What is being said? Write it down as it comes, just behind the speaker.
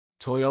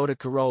Toyota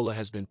Corolla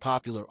has been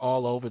popular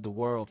all over the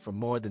world for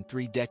more than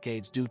 3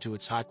 decades due to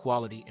its high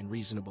quality and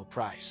reasonable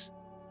price.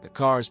 The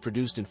car is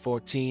produced in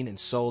 14 and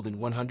sold in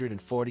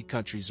 140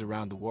 countries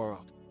around the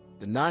world.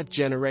 The 9th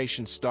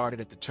generation started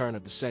at the turn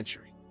of the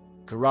century.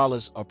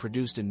 Corollas are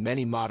produced in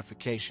many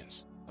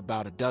modifications,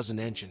 about a dozen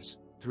engines,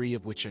 3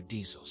 of which are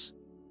diesels.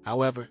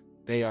 However,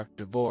 they are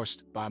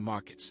divorced by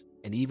markets,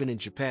 and even in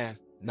Japan,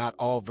 not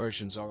all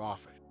versions are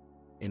offered.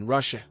 In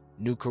Russia,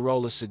 new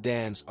Corolla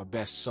sedans are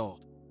best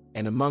sold.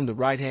 And among the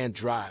right-hand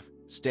drive,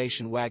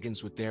 station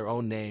wagons with their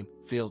own name,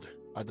 Fielder,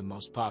 are the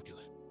most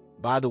popular.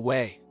 By the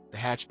way, the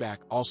hatchback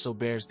also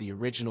bears the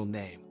original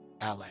name,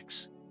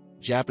 Alex.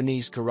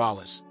 Japanese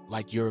Corollas,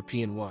 like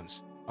European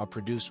ones, are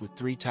produced with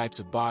 3 types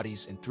of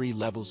bodies and 3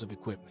 levels of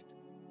equipment.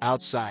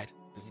 Outside,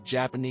 the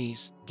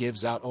Japanese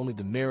gives out only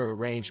the mirror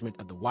arrangement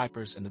of the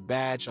wipers and the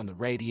badge on the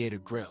radiator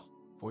grille.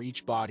 For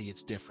each body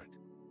it's different.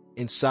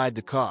 Inside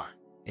the car,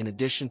 in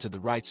addition to the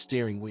right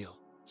steering wheel,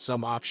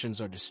 some options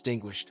are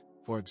distinguished.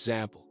 For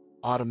example,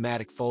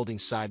 automatic folding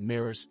side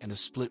mirrors and a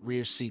split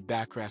rear seat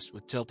backrest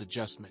with tilt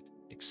adjustment,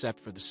 except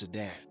for the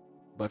sedan.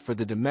 But for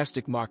the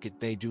domestic market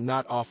they do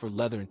not offer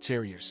leather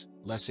interiors,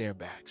 less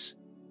airbags.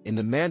 In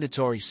the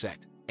mandatory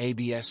set,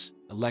 ABS,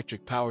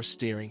 electric power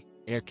steering,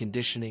 air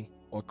conditioning,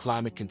 or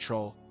climate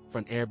control,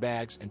 front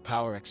airbags and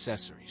power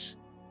accessories.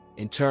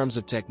 In terms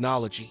of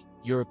technology,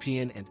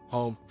 European and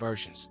home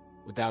versions,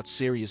 without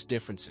serious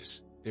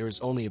differences, there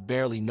is only a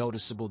barely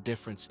noticeable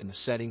difference in the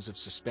settings of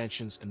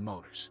suspensions and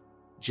motors.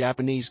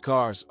 Japanese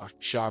cars are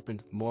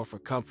sharpened more for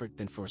comfort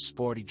than for a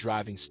sporty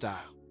driving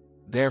style.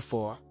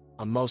 Therefore,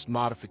 on most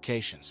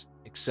modifications,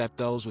 except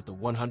those with a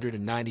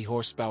 190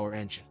 horsepower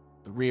engine,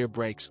 the rear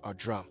brakes are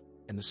drum,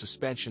 and the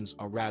suspensions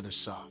are rather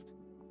soft.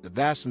 The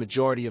vast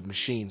majority of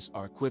machines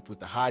are equipped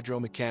with the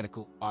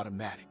hydro-mechanical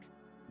automatic.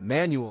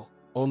 Manual,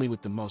 only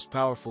with the most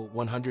powerful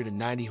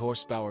 190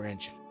 horsepower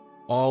engine.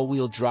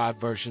 All-wheel drive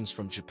versions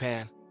from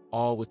Japan,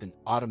 all with an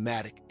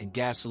automatic and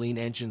gasoline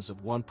engines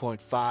of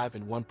 1.5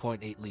 and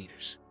 1.8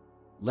 liters.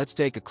 Let's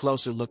take a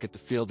closer look at the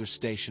Fielder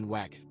station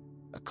wagon.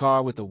 A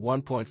car with a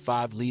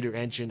 1.5-liter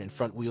engine and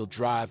front-wheel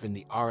drive in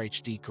the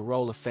RHD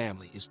Corolla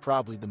family is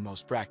probably the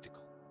most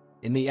practical.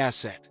 In the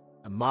asset,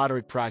 a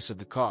moderate price of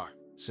the car,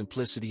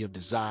 simplicity of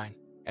design,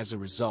 as a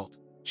result,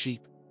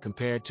 cheap,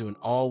 compared to an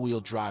all-wheel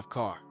drive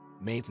car,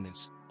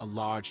 maintenance, a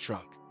large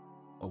trunk.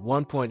 A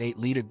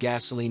 1.8-liter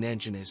gasoline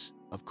engine is,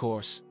 of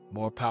course,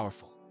 more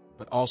powerful,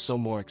 but also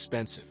more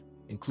expensive,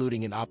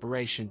 including in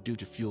operation due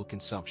to fuel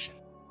consumption.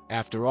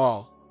 After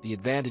all, the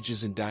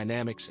advantages in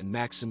dynamics and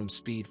maximum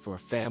speed for a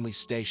family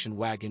station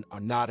wagon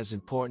are not as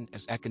important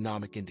as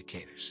economic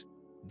indicators.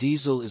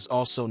 Diesel is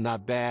also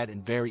not bad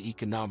and very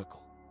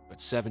economical,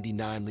 but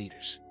 79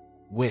 liters.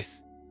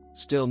 With,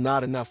 still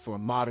not enough for a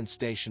modern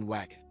station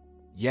wagon.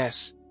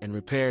 Yes, and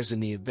repairs in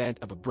the event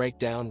of a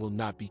breakdown will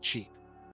not be cheap.